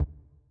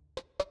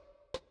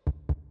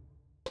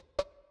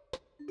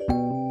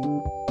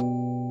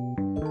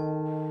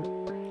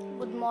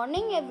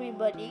morning,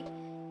 everybody.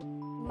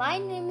 My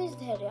name is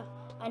Dharya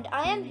and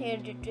I am here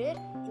today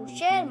to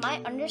share my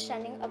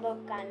understanding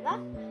about Canva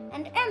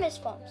and MS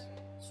Forms.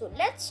 So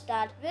let's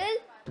start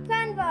with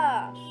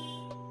Canva.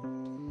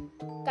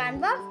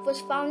 Canva was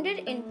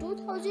founded in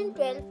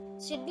 2012,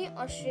 Sydney,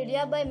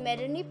 Australia by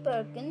Melanie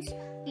Perkins,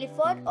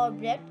 Clifford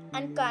Albrecht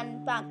and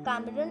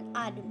Cameron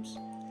Adams.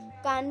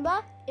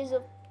 Canva is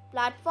a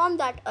platform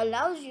that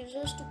allows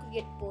users to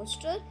create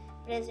posters,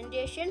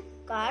 presentation,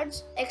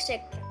 cards,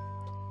 etc.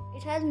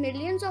 It has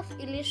millions of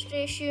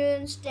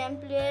illustrations,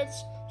 templates,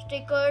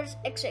 stickers,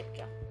 etc.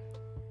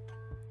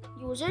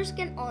 Users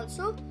can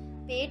also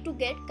pay to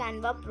get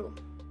Canva Pro.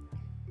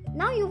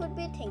 Now you will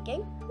be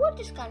thinking, what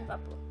is Canva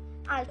Pro?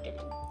 I'll tell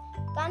you.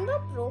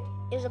 Canva Pro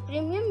is a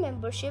premium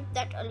membership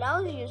that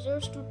allows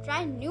users to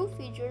try new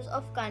features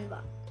of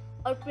Canva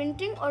or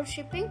printing or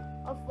shipping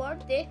of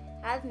what they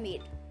have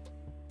made.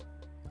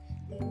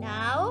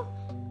 Now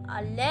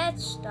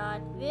let's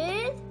start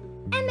with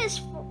MS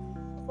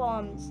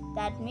Forms.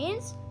 That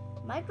means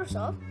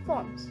Microsoft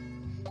Forms.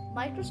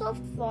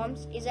 Microsoft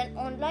Forms is an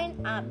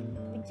online app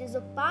which is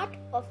a part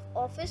of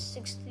Office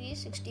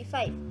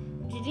 365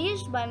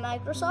 released by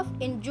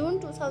Microsoft in June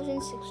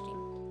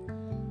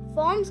 2016.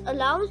 Forms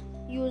allows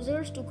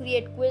users to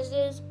create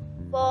quizzes,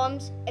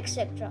 forms,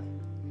 etc.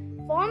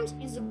 Forms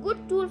is a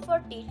good tool for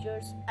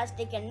teachers as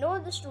they can know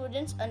the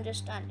students'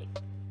 understanding.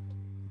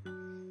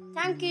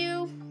 Thank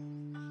you.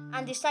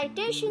 And the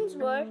citations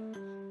were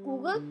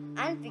Google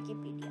and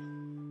Wikipedia.